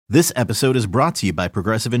This episode is brought to you by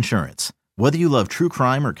Progressive Insurance. Whether you love true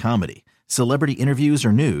crime or comedy, celebrity interviews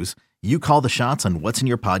or news, you call the shots on what's in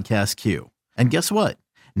your podcast queue. And guess what?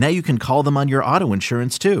 Now you can call them on your auto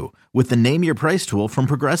insurance too with the Name Your Price tool from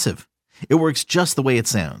Progressive. It works just the way it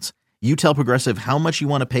sounds. You tell Progressive how much you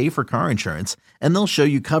want to pay for car insurance, and they'll show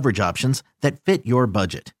you coverage options that fit your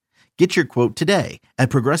budget. Get your quote today at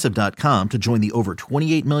Progressive.com to join the over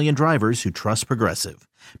 28 million drivers who trust Progressive.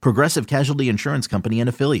 Progressive Casualty Insurance Company and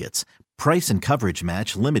Affiliates. Price and coverage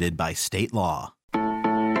match limited by state law.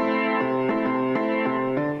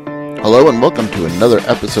 Hello and welcome to another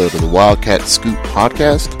episode of the Wildcat Scoop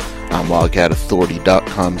podcast. I'm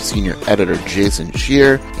WildcatAuthority.com senior editor Jason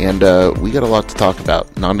Scheer, and we got a lot to talk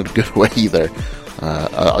about. Not in a good way either.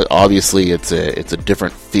 Obviously, it's a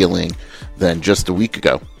different feeling than just a week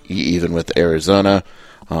ago, even with Arizona.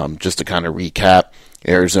 Just to kind of recap,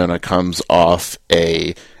 Arizona comes off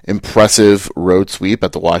a impressive road sweep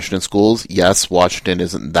at the Washington schools. Yes, Washington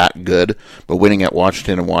isn't that good, but winning at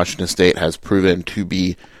Washington and Washington State has proven to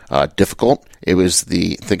be difficult.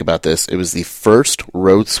 Think about this, it was the first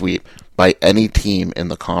road sweep by any team in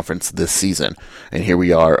the conference this season, and here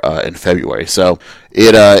we are in February. So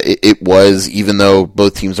it was, even though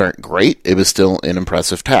both teams aren't great, it was still an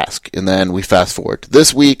impressive task. And then we fast forward to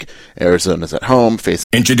this week. Arizona's at home facing...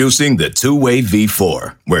 Introducing the Two-Way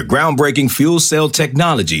V4, where groundbreaking fuel cell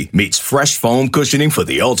technology meets fresh foam cushioning for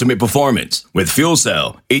the ultimate performance. With fuel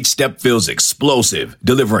cell, each step feels explosive,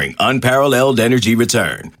 delivering unparalleled energy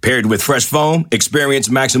return. Paired with fresh foam, experience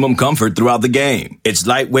maximum comfort throughout the game. Its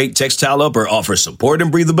lightweight textile upper offers support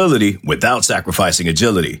and breathability without sacrificing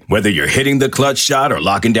agility. Whether you're hitting the clutch shot or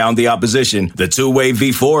locking down the opposition, the Two-Way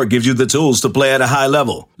V4 gives you the tools to play at a high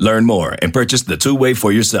level. Learn more and purchase the Two-Way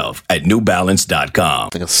for yourself at newbalance.com.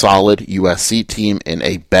 A solid USC team and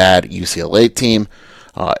a bad UCLA team.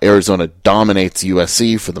 Arizona dominates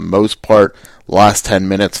USC for the most part. Last 10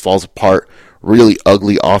 minutes falls apart. Really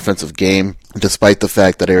ugly offensive game. Despite the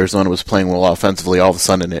fact that Arizona was playing well offensively, all of a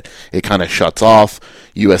sudden it kind of shuts off.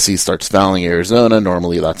 USC starts fouling Arizona.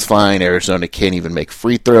 Normally that's fine. Arizona can't even make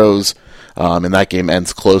free throws. And that game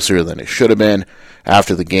ends closer than it should have been.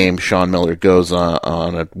 After the game, Sean Miller goes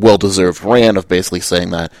on a well-deserved rant of basically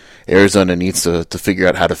saying that Arizona needs to figure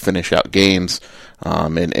out how to finish out games,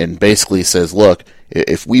 and basically says, look,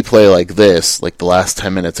 if we play like this, like the last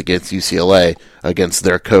 10 minutes against UCLA, against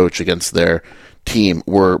their coach, against their team,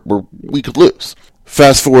 we could lose.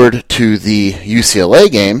 Fast forward to the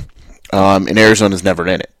UCLA game, and Arizona's never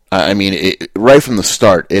in it. I mean, right from the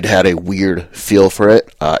start, it had a weird feel for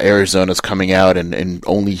it. Arizona's coming out and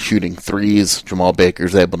only shooting threes. Jamal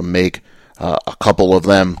Baker's able to make a couple of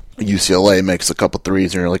them. UCLA makes a couple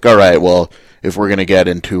threes, and you're like, all right, well, if we're going to get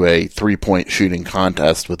into a three-point shooting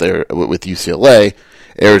contest with UCLA,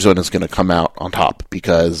 Arizona's going to come out on top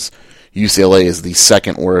because UCLA is the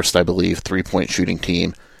second worst, I believe, three-point shooting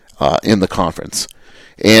team in the conference.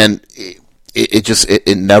 And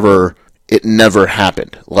it never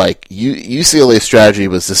happened. Like, UCLA's strategy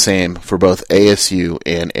was the same for both ASU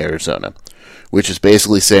and Arizona, which is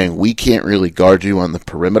basically saying, we can't really guard you on the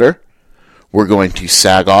perimeter. We're going to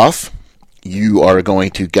sag off. You are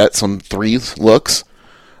going to get some threes looks.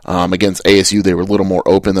 Against ASU, they were a little more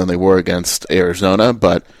open than they were against Arizona,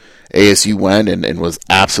 but ASU went and was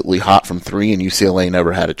absolutely hot from three, and UCLA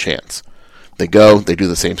never had a chance. They do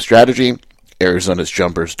the same strategy. Arizona's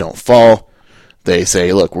jumpers don't fall. They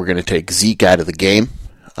say, look, we're going to take Zeke out of the game.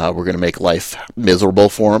 We're going to make life miserable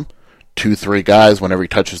for him. 2-3 guys whenever he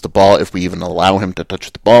touches the ball, if we even allow him to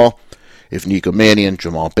touch the ball. If Nico Mannion,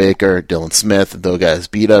 Jamal Baker, Dylan Smith, those guys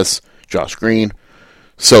beat us, Josh Green,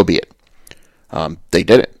 so be it. They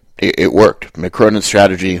did it. It worked. McCronen's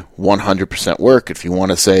strategy, 100% work. If you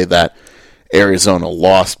want to say that Arizona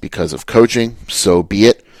lost because of coaching, so be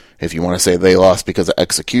it. If you want to say they lost because of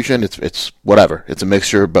execution, it's whatever. It's a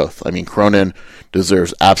mixture of both. I mean, Cronin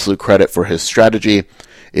deserves absolute credit for his strategy.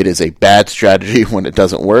 It is a bad strategy when it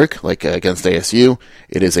doesn't work, like against ASU.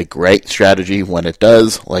 It is a great strategy when it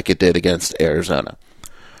does, like it did against Arizona.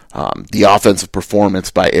 The offensive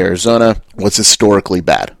performance by Arizona was historically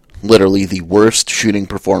bad. Literally the worst shooting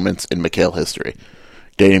performance in McHale history,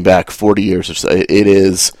 dating back 40 years or so. It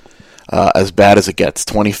is as bad as it gets,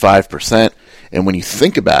 25%. And when you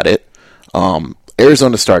think about it,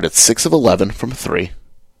 Arizona started 6 of 11 from 3.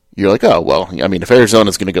 You're like, oh, well, I mean, if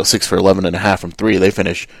Arizona's going to go 6 for 11.5 from 3, they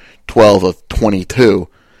finish 12 of 22.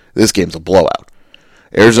 This game's a blowout.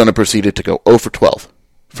 Arizona proceeded to go 0 for 12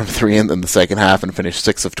 from 3 in the second half and finished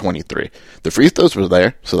 6 of 23. The free throws were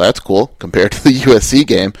there, so that's cool compared to the USC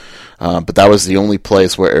game, but that was the only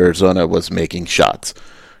place where Arizona was making shots.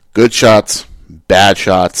 Good shots, bad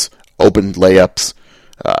shots, open layups.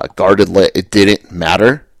 It didn't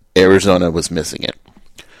matter. Arizona was missing it.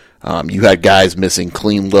 You had guys missing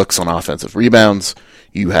clean looks on offensive rebounds.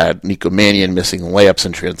 You had Nico Mannion missing layups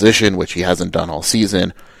in transition, which he hasn't done all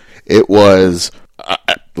season. It was,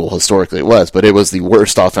 well, historically it was, but it was the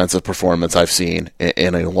worst offensive performance I've seen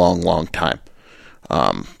in a long, long time.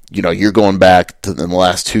 You're going back to in the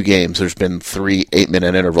last 2 games, there's been 3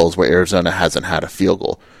 8-minute intervals where Arizona hasn't had a field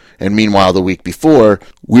goal. And meanwhile, the week before,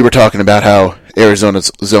 we were talking about how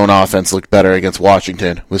Arizona's zone offense looked better against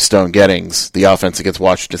Washington with Stone Gettings. The offense against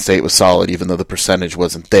Washington State was solid, even though the percentage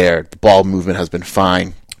wasn't there. The ball movement has been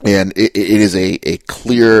fine. And it is a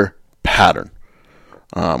clear pattern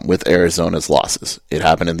with Arizona's losses. It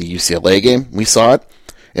happened in the UCLA game. We saw it.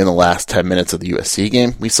 In the last 10 minutes of the USC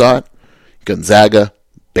game, we saw it. Gonzaga,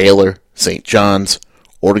 Baylor, St. John's,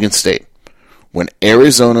 Oregon State. When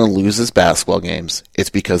Arizona loses basketball games, it's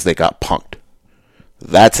because they got punked.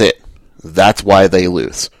 That's it. That's why they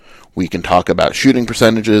lose. We can talk about shooting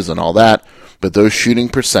percentages and all that, but those shooting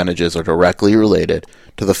percentages are directly related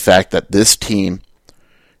to the fact that this team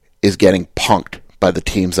is getting punked by the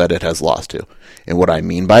teams that it has lost to. And what I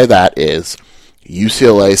mean by that is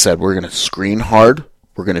UCLA said we're going to screen hard,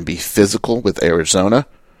 we're going to be physical with Arizona,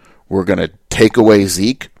 we're going to take away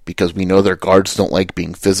Zeke because we know their guards don't like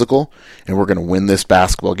being physical, and we're going to win this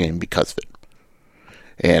basketball game because of it.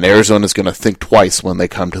 And Arizona's going to think twice when they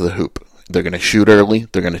come to the hoop. They're going to shoot early,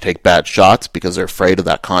 they're going to take bad shots because they're afraid of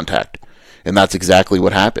that contact. And that's exactly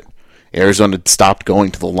what happened. Arizona stopped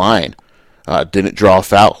going to the line, didn't draw a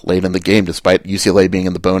foul late in the game despite UCLA being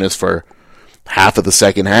in the bonus for half of the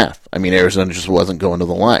second half. I mean, Arizona just wasn't going to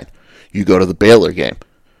the line. You go to the Baylor game.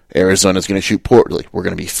 Arizona's going to shoot poorly. We're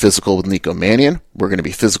going to be physical with Nico Mannion. We're going to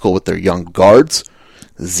be physical with their young guards.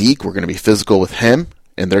 Zeke, we're going to be physical with him,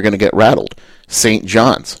 and they're going to get rattled. St.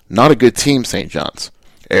 John's, not a good team, St. John's,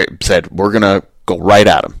 said, we're going to go right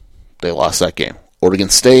at them. They lost that game. Oregon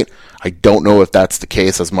State, I don't know if that's the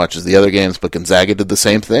case as much as the other games, but Gonzaga did the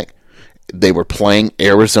same thing. They were playing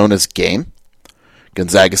Arizona's game.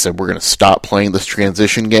 Gonzaga said, we're going to stop playing this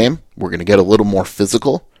transition game. We're going to get a little more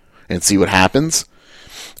physical and see what happens.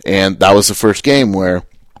 And that was the first game where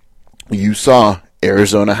you saw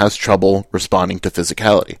Arizona has trouble responding to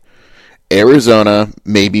physicality. Arizona,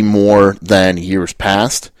 maybe more than years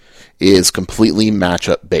past, is completely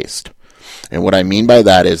matchup based. And what I mean by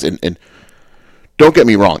that is, and don't get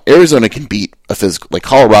me wrong, Arizona can beat a physical, like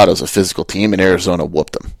Colorado's a physical team and Arizona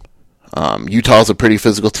whooped them. Utah's a pretty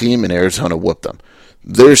physical team and Arizona whooped them.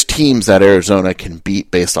 There's teams that Arizona can beat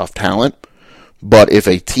based off talent. But if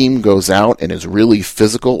a team goes out and is really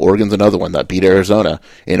physical, Oregon's another one that beat Arizona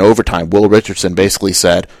in overtime. Will Richardson basically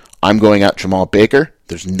said, I'm going at Jamal Baker.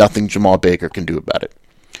 There's nothing Jamal Baker can do about it.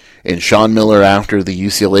 And Sean Miller, after the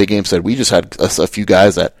UCLA game, said, we just had a few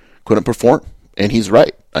guys that couldn't perform. And he's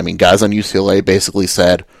right. I mean, guys on UCLA basically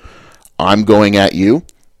said, I'm going at you.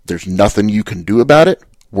 There's nothing you can do about it.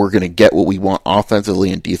 We're going to get what we want offensively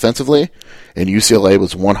and defensively. And UCLA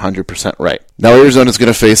was 100% right. Now Arizona's going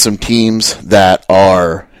to face some teams that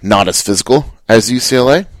are not as physical as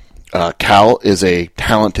UCLA. Cal is a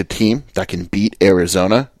talented team that can beat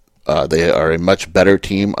Arizona. They are a much better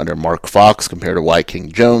team under Mark Fox compared to Y. King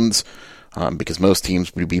Jones. Because most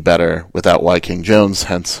teams would be better without Y. King Jones,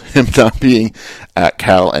 hence him not being at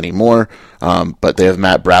Cal anymore. But they have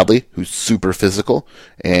Matt Bradley, who's super physical,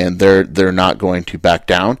 and they're not going to back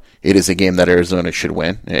down. It is a game that Arizona should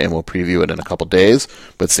win, and we'll preview it in a couple days.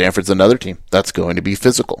 But Stanford's another team that's going to be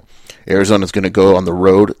physical. Arizona's going to go on the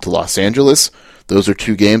road to Los Angeles. Those are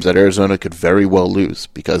 2 games that Arizona could very well lose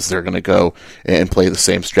because they're going to go and play the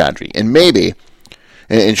same strategy. And maybe,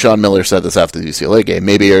 and Sean Miller said this after the UCLA game,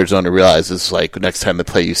 maybe Arizona realizes, like, next time they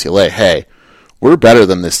play UCLA, hey, we're better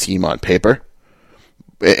than this team on paper,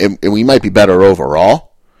 and we might be better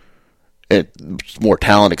overall, and more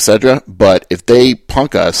talent, etc., but if they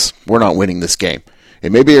punk us, we're not winning this game.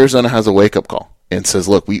 And maybe Arizona has a wake-up call and says,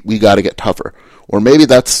 look, we got to get tougher. Or maybe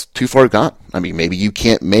that's too far gone. I mean, maybe you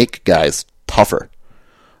can't make guys tougher.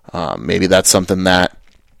 Maybe that's something that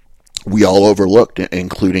we all overlooked,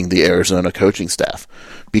 including the Arizona coaching staff,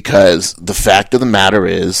 because the fact of the matter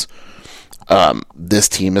is this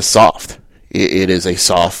team is soft. It is a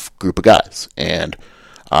soft group of guys. And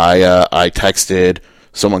I texted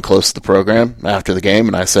someone close to the program after the game,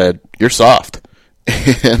 and I said, you're soft.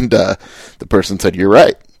 And the person said, you're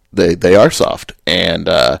right. They are soft. And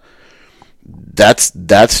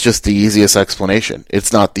that's just the easiest explanation.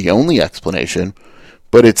 It's not the only explanation,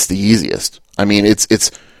 but it's the easiest. I mean,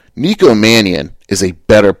 it's Nico Mannion is a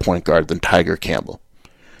better point guard than Tiger Campbell.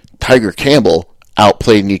 Tiger Campbell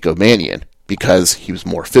outplayed Nico Mannion because he was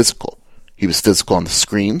more physical. He was physical on the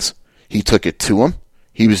screens. He took it to him.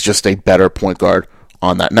 He was just a better point guard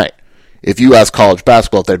on that night. If you ask college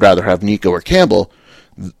basketball if they'd rather have Nico or Campbell,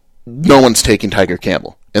 no one's taking Tiger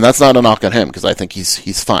Campbell. And that's not a knock on him because I think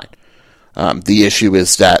he's fine. The issue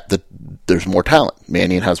is that there's more talent.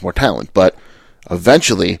 Mannion has more talent. But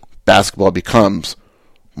eventually, basketball becomes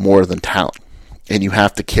more than talent. And you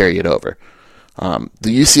have to carry it over. The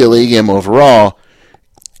UCLA game overall,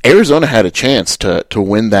 Arizona had a chance to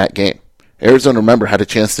win that game. Arizona, remember, had a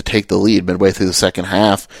chance to take the lead midway through the second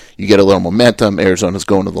half. You get a little momentum. Arizona's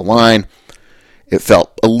going to the line. It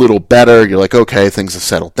felt a little better. You're like, okay, things have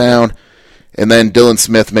settled down. And then Dylan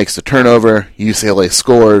Smith makes the turnover. UCLA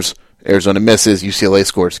scores. Arizona misses. UCLA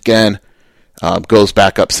scores again. Goes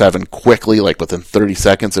back up 7 quickly, like within 30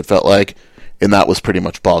 seconds, it felt like. And that was pretty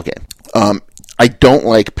much ball game. I don't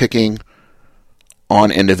like picking on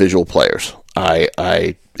individual players.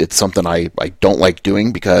 It's something I don't like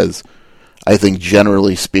doing because I think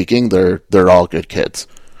generally speaking, they're all good kids.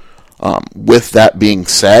 With that being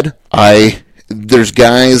said, there's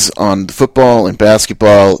guys on football and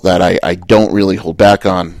basketball that I don't really hold back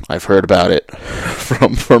on. I've heard about it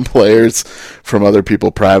from players, from other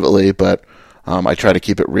people privately, but I try to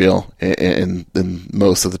keep it real in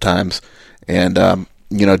most of the times. And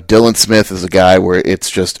Dylan Smith is a guy where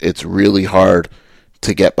it's really hard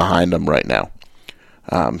to get behind him right now.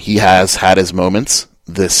 He has had his moments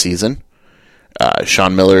this season.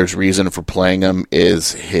 Sean Miller's reason for playing him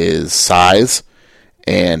is his size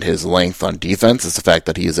and his length on defense. It's the fact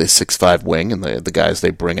that he is a 6'5" wing, and the guys they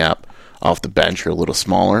bring out off the bench are a little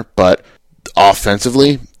smaller. But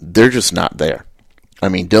offensively, they're just not there. I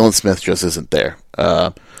mean, Dylan Smith just isn't there.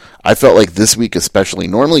 I felt like this week especially,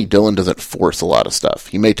 normally Dylan doesn't force a lot of stuff.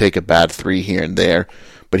 He may take a bad 3 here and there,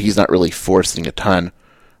 but he's not really forcing a ton.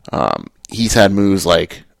 He's had moves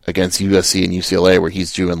like against USC and UCLA where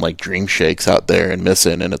he's doing like dream shakes out there and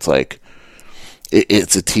missing, and it's like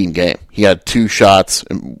it's a team game. He had 2 shots,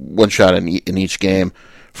 1 shot in each game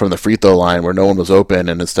from the free throw line where no one was open,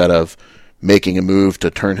 and instead of making a move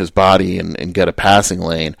to turn his body and get a passing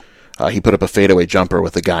lane, he put up a fadeaway jumper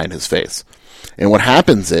with a guy in his face. And what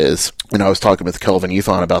happens is, and I was talking with Kelvin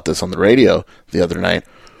Efon about this on the radio the other night,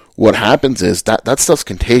 what happens is that stuff's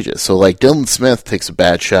contagious. So like Dylan Smith takes a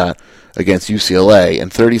bad shot against UCLA,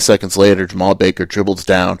 and 30 seconds later, Jamal Baker dribbles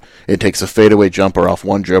down and takes a fadeaway jumper off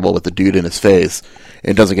one dribble with the dude in his face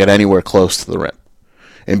and doesn't get anywhere close to the rim.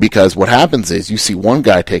 And because what happens is you see one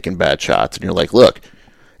guy taking bad shots, and you're like, look,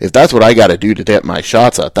 if that's what I got to do to get my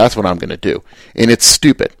shots up, that's what I'm going to do. And it's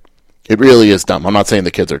stupid. It really is dumb. I'm not saying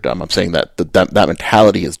the kids are dumb. I'm saying that that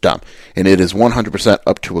mentality is dumb. And it is 100%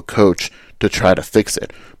 up to a coach to try to fix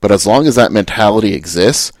it. But as long as that mentality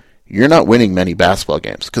exists, you're not winning many basketball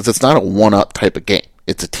games because it's not a one-up type of game.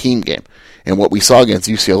 It's a team game. And what we saw against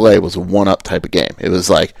UCLA was a one-up type of game. It was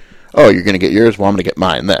like, oh, you're going to get yours? Well, I'm going to get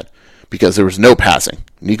mine then. Because there was no passing.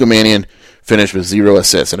 Nico Mannion finished with 0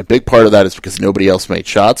 assists. And a big part of that is because nobody else made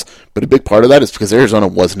shots. But a big part of that is because Arizona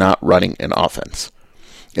was not running an offense.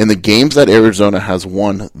 In the games that Arizona has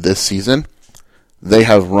won this season, they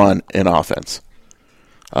have run an offense.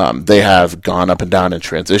 They have gone up and down in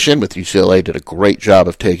transition, with UCLA did a great job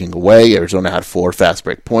of taking away. Arizona had 4 fast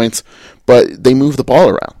break points, but they moved the ball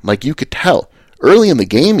around. Like you could tell. Early in the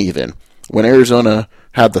game even, when Arizona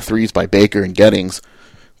had the threes by Baker and Gettings,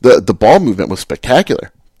 the ball movement was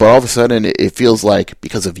spectacular. But all of a sudden, it feels like,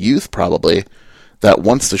 because of youth probably, that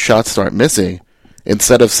once the shots start missing,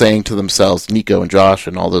 instead of saying to themselves, Nico and Josh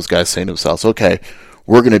and all those guys saying to themselves, okay,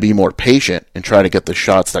 we're going to be more patient and try to get the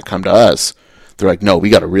shots that come to us, they're like, no, we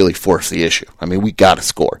got to really force the issue. I mean, we got to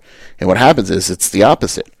score. And what happens is it's the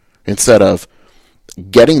opposite. Instead of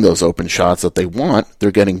getting those open shots that they want,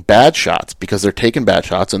 they're getting bad shots because they're taking bad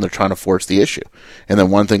shots and they're trying to force the issue. And then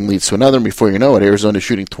one thing leads to another, and before you know it, Arizona's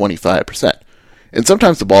shooting 25%. And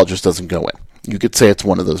sometimes the ball just doesn't go in. You could say it's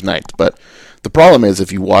one of those nights. But the problem is,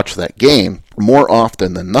 if you watch that game, more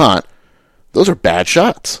often than not, those are bad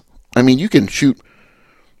shots. I mean, you can shoot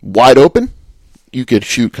wide open. You could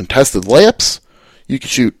shoot contested layups. You could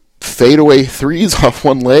shoot fadeaway threes off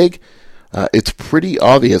one leg. It's pretty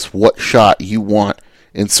obvious what shot you want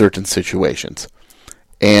in certain situations.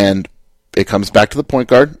 And it comes back to the point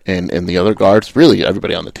guard and the other guards, really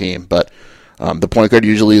everybody on the team. But the point guard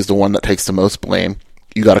usually is the one that takes the most blame.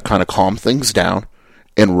 You got to kind of calm things down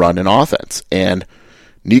and run an offense. And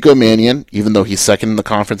Nico Mannion, even though he's second in the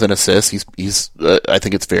conference in assists, he's I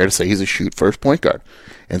think it's fair to say he's a shoot-first point guard.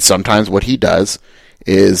 And sometimes what he does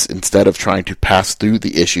is, instead of trying to pass through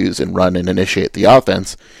the issues and run and initiate the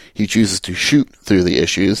offense, he chooses to shoot through the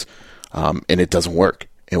issues, and it doesn't work.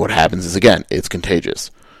 And what happens is, again, it's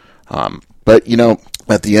contagious. But,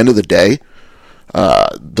 at the end of the day,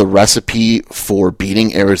 The recipe for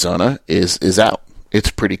beating Arizona is out.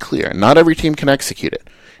 It's pretty clear. Not every team can execute it.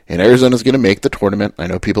 And Arizona's going to make the tournament. I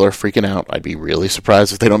know people are freaking out. I'd be really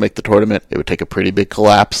surprised if they don't make the tournament. It would take a pretty big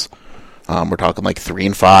collapse. We're talking like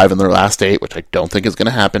 3-5 in their last 8, which I don't think is going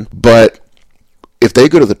to happen. But if they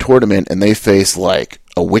go to the tournament and they face like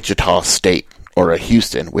a Wichita State or a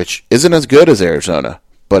Houston, which isn't as good as Arizona,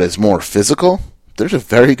 but is more physical, there's a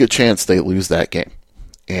very good chance they lose that game.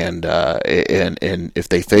 And if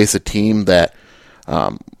they face a team that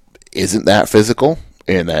isn't that physical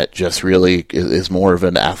and that just really is more of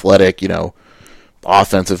an athletic,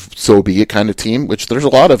 offensive, so be it kind of team, which there's a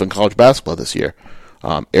lot of in college basketball this year,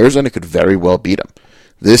 Arizona could very well beat them.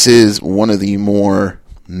 This is one of the more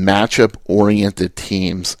matchup-oriented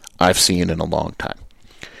teams I've seen in a long time,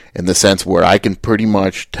 in the sense where I can pretty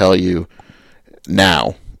much tell you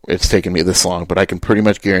now, it's taken me this long, but I can pretty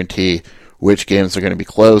much guarantee which games are going to be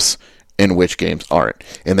close and which games aren't.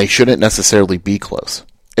 And they shouldn't necessarily be close.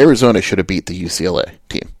 Arizona should have beat the UCLA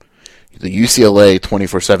team. The UCLA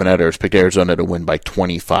 24/7 editors picked Arizona to win by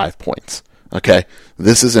 25 points. Okay?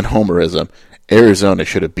 This isn't homerism. Arizona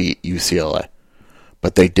should have beat UCLA.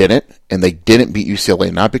 But they didn't, and they didn't beat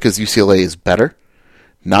UCLA not because UCLA is better,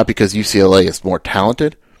 not because UCLA is more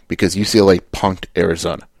talented, because UCLA punked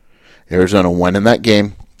Arizona. Arizona won in that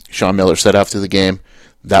game. Sean Miller said after the game,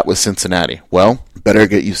 that was Cincinnati. Well, better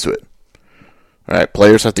get used to it. All right,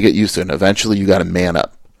 players have to get used to it, and eventually you got to man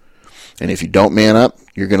up. And if you don't man up,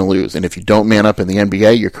 you're going to lose. And if you don't man up in the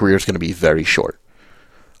NBA, your career is going to be very short.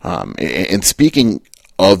 And speaking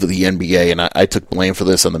of the NBA, and I took blame for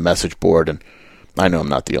this on the message board, and I know I'm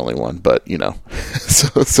not the only one, but,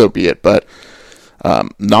 so be it. But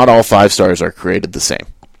not all 5-stars are created the same.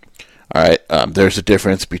 All right, there's a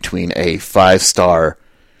difference between a 5-star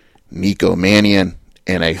Nico Mannion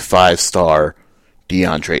and a 5-star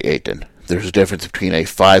DeAndre Ayton. There's a difference between a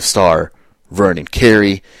 5-star Vernon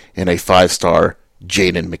Carey and a 5-star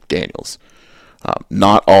Jaden McDaniels.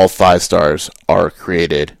 Not all 5-stars are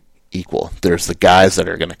created equal. There's the guys that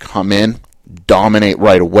are going to come in, dominate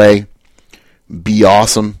right away, be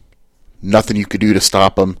awesome, nothing you could do to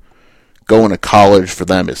stop them. Going to college for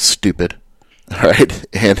them is stupid. All right,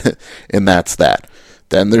 and that's that.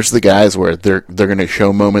 Then there's the guys where they're going to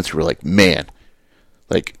show moments where you're like, man,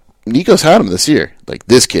 like Nico's had him this year. Like,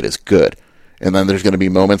 this kid is good. And then there's going to be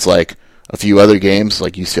moments like a few other games,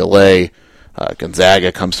 like UCLA,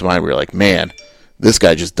 Gonzaga comes to mind, where you're like, man, this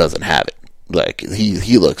guy just doesn't have it. Like,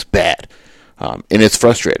 he looks bad. And it's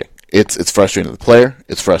frustrating. It's frustrating to the player.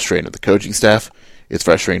 It's frustrating to the coaching staff. It's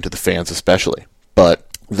frustrating to the fans especially. But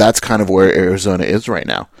that's kind of where Arizona is right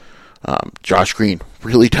now. Josh Green,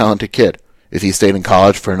 really talented kid. If he stayed in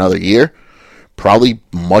college for another year, probably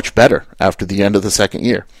much better after the end of the second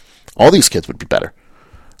year. All these kids would be better.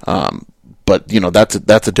 But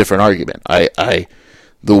that's a different argument.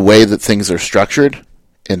 The way that things are structured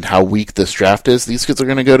and how weak this draft is, these kids are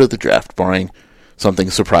going to go to the draft, barring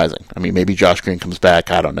something surprising. I mean, maybe Josh Green comes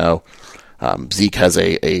back. I don't know. Zeke has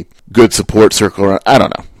a good support circle. I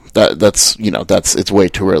don't know. It's way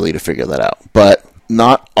too early to figure that out. But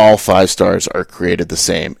not all 5-stars are created the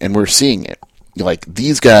same, and we're seeing it. Like,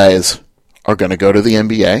 these guys are going to go to the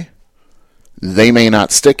NBA. They may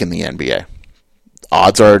not stick in the NBA.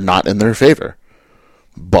 Odds are not in their favor.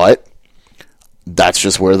 But that's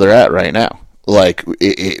just where they're at right now. Like,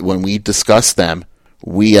 when we discuss them,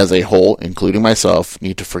 we as a whole, including myself,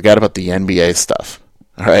 need to forget about the NBA stuff.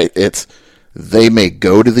 All right? They may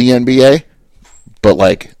go to the NBA, but,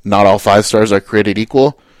 like, not all 5-stars are created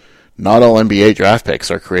equal. Not all NBA draft picks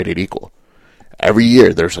are created equal. Every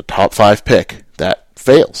year there's a top 5 pick that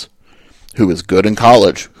fails, who is good in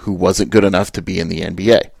college, who wasn't good enough to be in the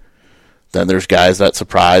NBA. Then there's guys that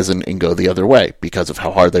surprise and go the other way because of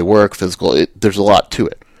how hard they work, physical. There's a lot to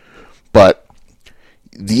it. But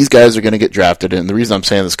these guys are going to get drafted, and the reason I'm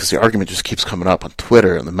saying this is because the argument just keeps coming up on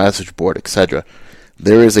Twitter and the message board, etc.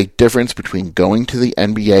 There is a difference between going to the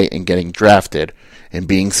NBA and getting drafted and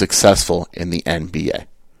being successful in the NBA.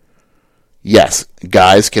 Yes,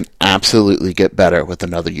 guys can absolutely get better with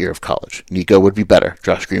another year of college. Nico would be better.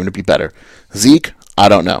 Josh Green would be better. Zeke, I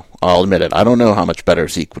don't know. I'll admit it. I don't know how much better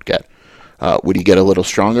Zeke would get. Would he get a little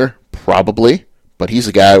stronger? Probably. But he's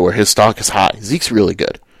a guy where his stock is high. Zeke's really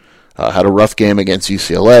good. Had a rough game against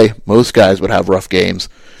UCLA. Most guys would have rough games,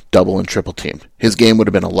 double and triple teamed. His game would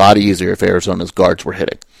have been a lot easier if Arizona's guards were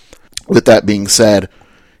hitting. With that being said,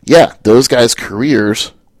 yeah, those guys'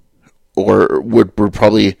 careers would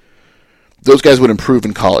probably... Those guys would improve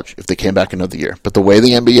in college if they came back another year. But the way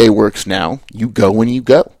the NBA works now, you go when you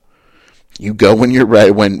go. You go when you're ready,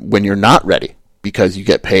 when you're not ready, because you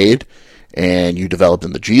get paid and you develop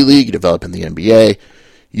in the G League, you develop in the NBA,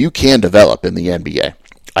 you can develop in the NBA.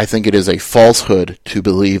 I think it is a falsehood to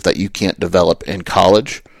believe that you can't develop in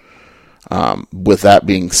college. With that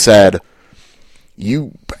being said,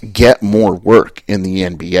 you get more work in the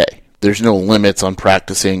NBA. There's no limits on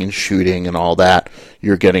practicing and shooting and all that.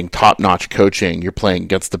 You're getting top-notch coaching. You're playing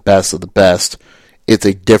against the best of the best. It's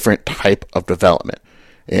a different type of development.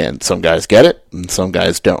 And some guys get it, and some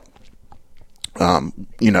guys don't.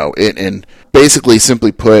 And basically,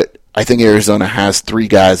 simply put, I think Arizona has 3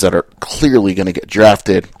 guys that are clearly going to get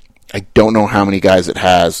drafted. I don't know how many guys it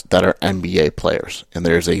has that are NBA players. And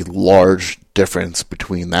there's a large difference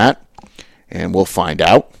between that. And we'll find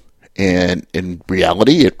out. And in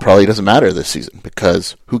reality, it probably doesn't matter this season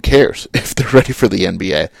because who cares if they're ready for the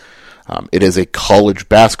NBA? It is a college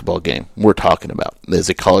basketball game we're talking about. It is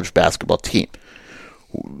a college basketball team.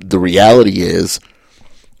 The reality is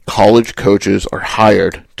college coaches are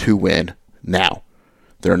hired to win now.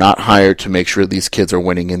 They're not hired to make sure these kids are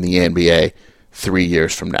winning in the NBA 3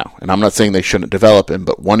 years from now. And I'm not saying they shouldn't develop him,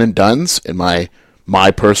 but one and dones, in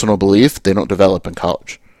my personal belief, they don't develop in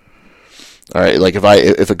college. All right, like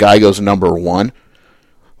if a guy goes number 1,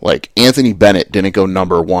 like Anthony Bennett didn't go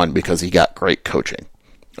number 1 because he got great coaching.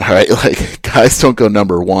 All right, like guys don't go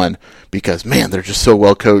number 1 because, man, they're just so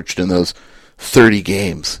well coached in those 30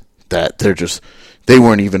 games that they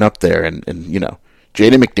weren't even up there. And Jaden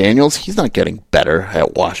McDaniels, he's not getting better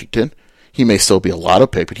at Washington. He may still be a lotto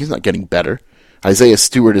pick, but he's not getting better. Isaiah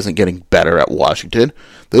Stewart isn't getting better at Washington.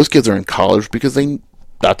 Those kids are in college because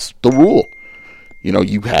that's the rule.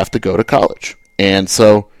 You have to go to college. And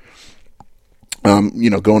so,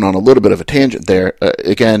 going on a little bit of a tangent there,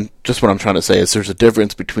 again, just what I'm trying to say is there's a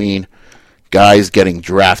difference between guys getting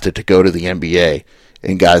drafted to go to the NBA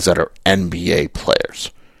and guys that are NBA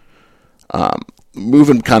players.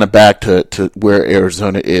 Moving kind of back to where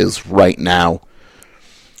Arizona is right now,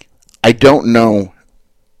 I don't know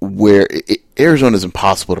where Arizona is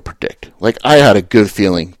impossible to predict. Like, I had a good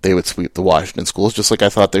feeling they would sweep the Washington schools, just like I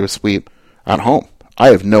thought they would sweep at home. I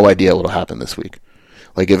have no idea what will happen this week.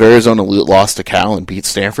 Like, if Arizona lost to Cal and beat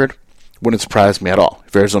Stanford, wouldn't surprise me at all.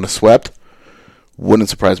 If Arizona swept, wouldn't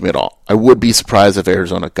surprise me at all. I would be surprised if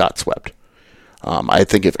Arizona got swept. I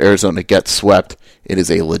think if Arizona gets swept, it is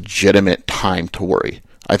a legitimate time to worry.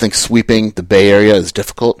 I think sweeping the Bay Area is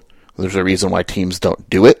difficult. There's a reason why teams don't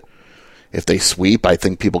do it. If they sweep, I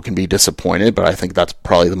think people can be disappointed, but I think that's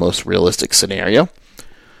probably the most realistic scenario.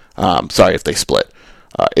 If they split.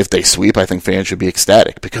 If they sweep, I think fans should be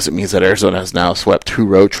ecstatic because it means that Arizona has now swept 2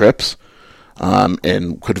 road trips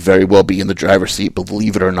and could very well be in the driver's seat,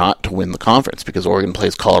 believe it or not, to win the conference because Oregon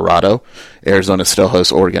plays Colorado. Arizona still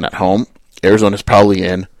hosts Oregon at home. Arizona's probably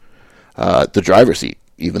in the driver's seat,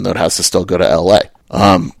 even though it has to still go to LA.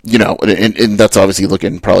 And that's obviously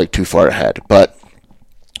looking probably too far ahead. But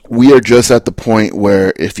we are just at the point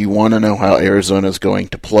where if you want to know how Arizona is going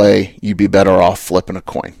to play, you'd be better off flipping a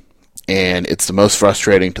coin. And it's the most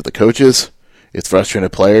frustrating to the coaches. It's frustrating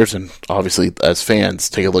to players. And obviously, as fans,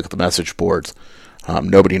 take a look at the message boards.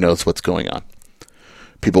 Nobody knows what's going on.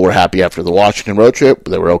 People were happy after the Washington road trip.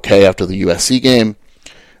 They were okay after the USC game.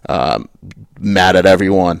 Mad at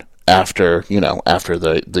everyone after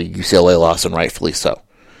the UCLA loss, and rightfully so.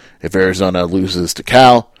 If Arizona loses to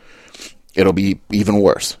Cal, it'll be even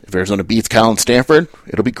worse. If Arizona beats Cal and Stanford,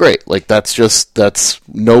 it'll be great. Like, that's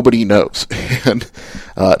nobody knows. And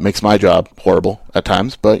it makes my job horrible at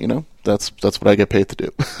times, but that's what I get paid to do.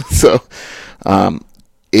 So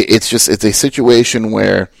it's a situation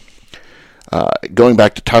where going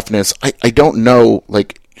back to toughness, I don't know,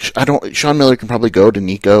 Sean Miller can probably go to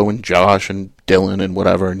Nico and Josh and Dylan and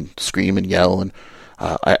whatever and scream and yell, and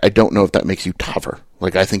I don't know if that makes you tougher.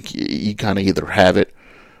 Like, I think you kind of either have it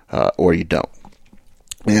or you don't.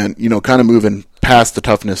 And, kind of moving past the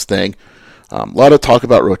toughness thing, a lot of talk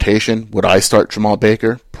about rotation. Would I start Jamal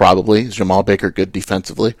Baker? Probably. Is Jamal Baker good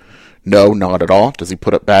defensively? No, not at all. Does he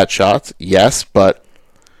put up bad shots? Yes, but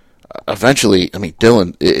eventually,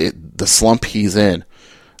 Dylan, the slump he's in,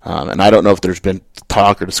 and I don't know if there's been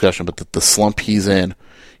talk or discussion, but the slump he's in,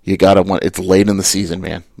 you gotta win. It's late in the season,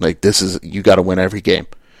 man. Like, you gotta win every game.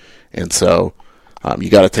 And so, you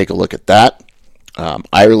gotta take a look at that.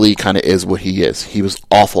 Irely kind of is what he is. He was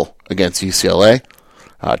awful against UCLA.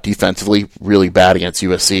 Defensively, really bad against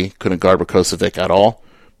USC. Couldn't guard Rakocevic at all.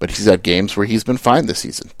 But he's had games where he's been fine this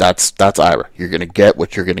season. That's Ira. You're going to get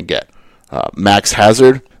what you're going to get. Max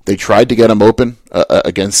Hazard, they tried to get him open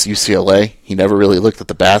against UCLA. He never really looked at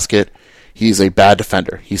the basket. He's a bad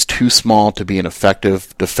defender. He's too small to be an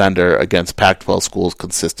effective defender against Pac-12 schools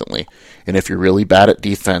consistently. And if you're really bad at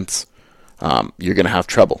defense, you're going to have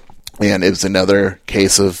trouble. And it was another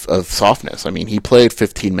case of softness. I mean, he played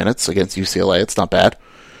 15 minutes against UCLA. It's not bad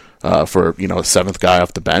for, a 7th guy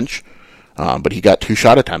off the bench. But he got 2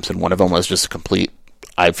 shot attempts, and one of them was just a complete,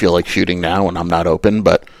 I feel like shooting now, and I'm not open,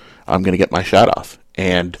 but I'm going to get my shot off.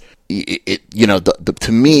 And,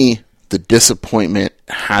 to me, the disappointment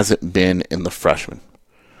hasn't been in the freshmen.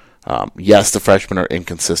 Yes, the freshmen are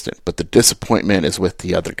inconsistent, but the disappointment is with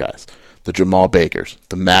the other guys, the Jamal Bakers,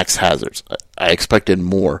 the Max Hazards. I expected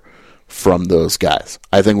more from those guys.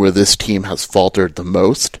 I think where this team has faltered the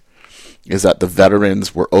most is that the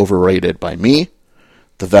veterans were overrated by me.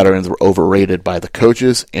 The veterans were overrated by the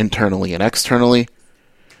coaches, internally and externally.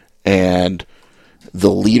 And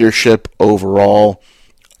the leadership overall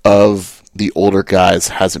of the older guys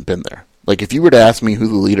hasn't been there. Like, if you were to ask me who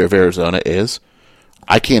the leader of Arizona is,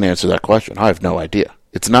 I can't answer that question. I have no idea.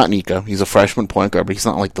 It's not Nico. He's a freshman point guard, but he's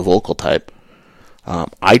not like the vocal type.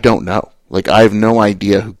 I don't know. Like, I have no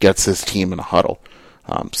idea who gets this team in a huddle.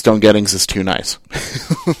 Stone Gettings is too nice.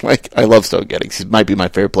 I love Stone Gettings. He might be my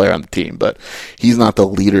favorite player on the team, but he's not the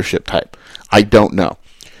leadership type. I don't know.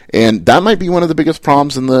 And that might be one of the biggest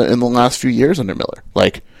problems in the last few years under Miller.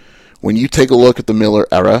 Like, when you take a look at the Miller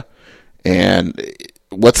era, and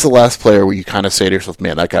what's the last player where you kind of say to yourself,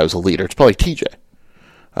 man, that guy was a leader? It's probably TJ.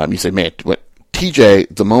 You say, man,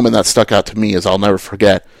 TJ, the moment that stuck out to me is I'll never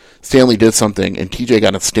forget, Stanley did something, and TJ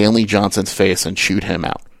got in Stanley Johnson's face and chewed him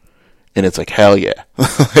out. And it's like, hell yeah.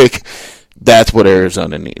 Like, that's what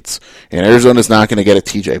Arizona needs. And Arizona's not going to get a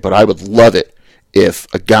TJ, but I would love it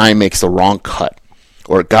if a guy makes the wrong cut,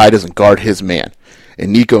 or a guy doesn't guard his man,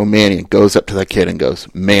 and Nico Mannion goes up to that kid and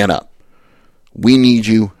goes, man up. We need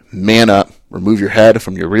you, man up, remove your head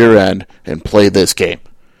from your rear end, and play this game.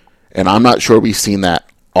 And I'm not sure we've seen that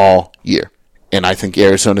all year. And I think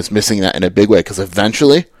Arizona's missing that in a big way, because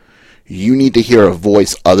eventually you need to hear a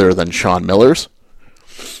voice other than Sean Miller's.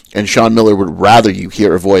 And Sean Miller would rather you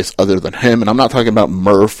hear a voice other than him. And I'm not talking about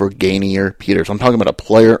Murph or Gainey or Peters. I'm talking about a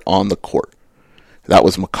player on the court. That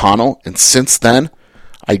was McConnell. And since then,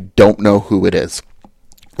 I don't know who it is.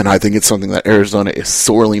 And I think it's something that Arizona is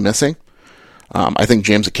sorely missing. I think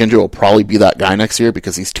James Akinjo will probably be that guy next year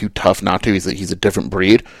because he's too tough not to. He's a different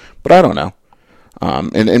breed. But I don't know.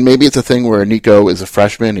 And maybe it's a thing where Nico is a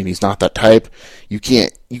freshman and he's not that type.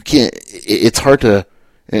 It's hard to,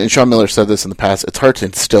 and Sean Miller said this in the past, it's hard to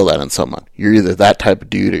instill that in someone. You're either that type of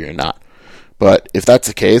dude or you're not. But if that's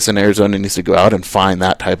the case, then Arizona needs to go out and find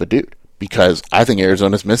that type of dude, because I think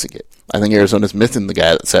Arizona's missing it. I think Arizona's missing the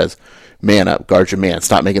guy that says, man up, guard your man,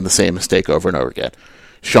 stop making the same mistake over and over again.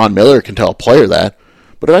 Sean Miller can tell a player that,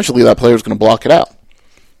 but eventually that player is going to block it out.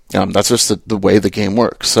 That's just the way the game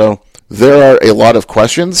works. So there are a lot of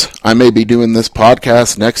questions. I may be doing this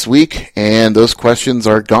podcast next week, and those questions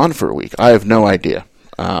are gone for a week. I have no idea.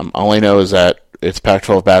 All I know is that it's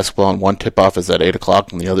Pac-12 basketball, and one tip-off is at 8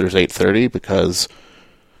 o'clock, and the other is 8:30, because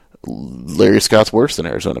Larry Scott's worse than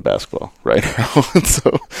Arizona basketball right now.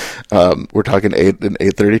 So we're talking 8 and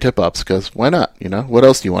 8:30 tip-offs, because why not? What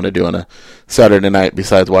else do you want to do on a Saturday night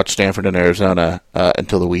besides watch Stanford and Arizona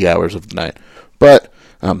until the wee hours of the night? But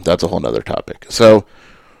that's a whole other topic. So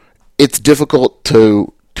it's difficult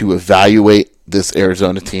to evaluate this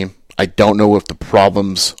Arizona team. I don't know if the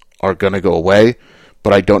problems are going to go away,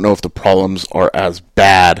 but I don't know if the problems are as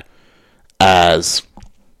bad as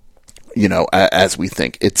as we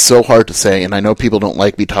think. It's so hard to say, and I know people don't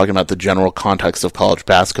like me talking about the general context of college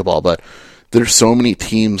basketball, but there's so many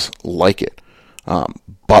teams like it.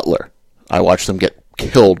 Butler, I watched them get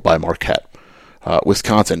killed by Marquette.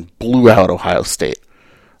 Wisconsin blew out Ohio State.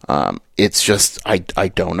 It's just, I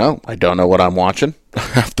don't know. I don't know what I'm watching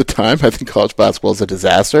half the time. I think college basketball is a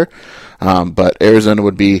disaster. But Arizona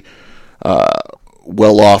would be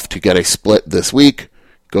well off to get a split this week,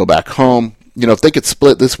 go back home. If they could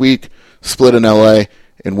split this week, split in LA,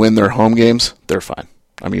 and win their home games, they're fine.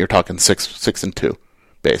 I mean, you're talking 6-2,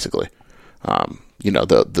 basically. That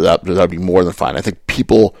would be more than fine. I think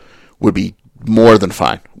people would be more than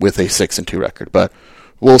fine with a 6-2 record, but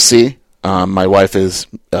we'll see. My wife is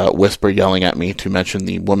yelling at me to mention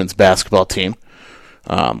the women's basketball team.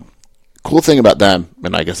 Cool thing about them,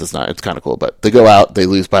 and I guess it's kind of cool, but they go out, they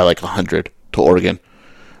lose by like 100 to Oregon.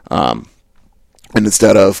 And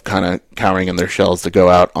instead of kind of cowering in their shells, they go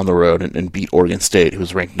out on the road and beat Oregon State,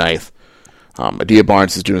 who's ranked 9th. Adia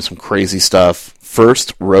Barnes is doing some crazy stuff.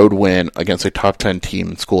 First road win against a top 10 team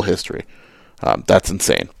in school history. That's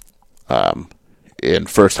insane. And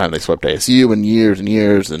first time they swept ASU in years and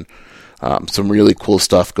years, and some really cool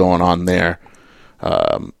stuff going on there.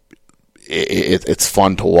 It's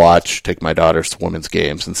fun to watch. Take my daughters to women's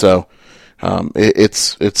games, and so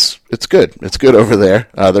it's good. It's good over there.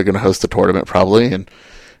 They're going to host the tournament probably, and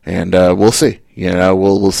and we'll see.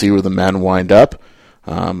 We'll see where the men wind up.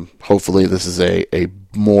 Hopefully this is a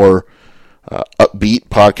more upbeat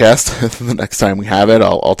podcast the next time we have it.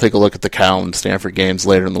 I'll take a look at the Cal and Stanford games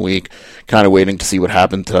later in the week, kind of waiting to see what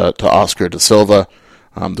happened to Oscar da Silva.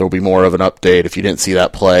 There will be more of an update. If you didn't see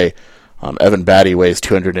that play, Evan Batty weighs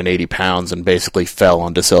 280 pounds and basically fell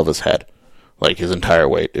on da Silva's head, like his entire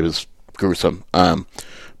weight. It was gruesome.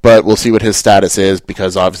 But we'll see what his status is,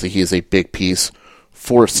 because obviously he is a big piece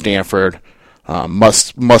for Stanford.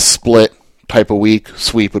 Must split type of week.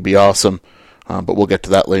 Sweep would be awesome. But we'll get to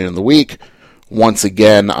that later in the week. Once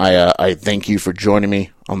again, I thank you for joining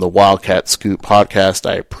me on the Wildcat Scoop podcast.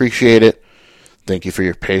 I appreciate it. Thank you for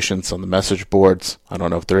your patience on the message boards. I don't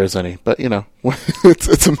know if there is any, but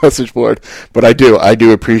it's a message board. But I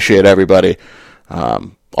do appreciate everybody.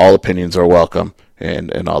 All opinions are welcome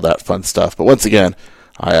and all that fun stuff. But once again,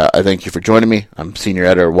 I thank you for joining me. I'm Senior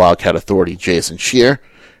Editor of Wildcat Authority, Jason Scheer,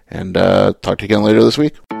 and talk to you again later this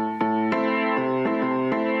week.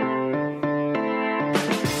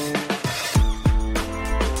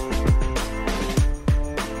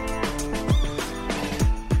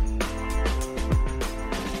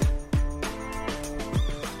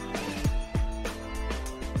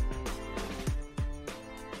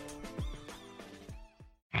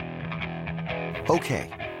 Okay,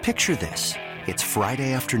 picture this. It's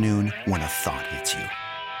Friday afternoon when a thought hits you.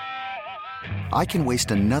 I can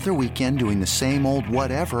waste another weekend doing the same old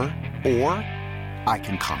whatever, or I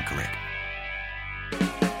can conquer it.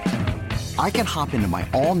 I can hop into my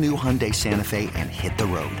all-new Hyundai Santa Fe and hit the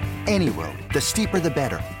road. Any road. The steeper, the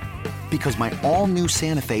better. Because my all-new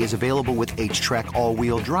Santa Fe is available with H-Track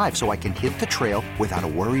all-wheel drive, so I can hit the trail without a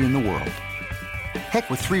worry in the world. Heck,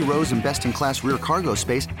 with 3 rows and best-in-class rear cargo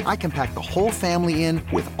space, I can pack the whole family in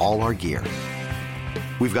with all our gear.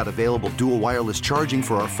 We've got available dual wireless charging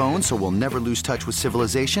for our phones, so we'll never lose touch with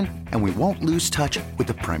civilization, and we won't lose touch with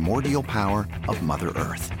the primordial power of Mother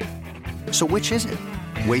Earth. So which is it?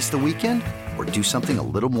 Waste the weekend or do something a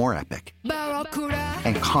little more epic?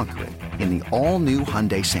 And conquer it in the all-new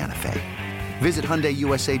Hyundai Santa Fe. Visit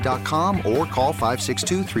HyundaiUSA.com or call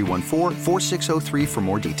 562-314-4603 for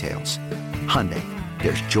more details. Hyundai,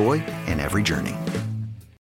 there's joy in every journey.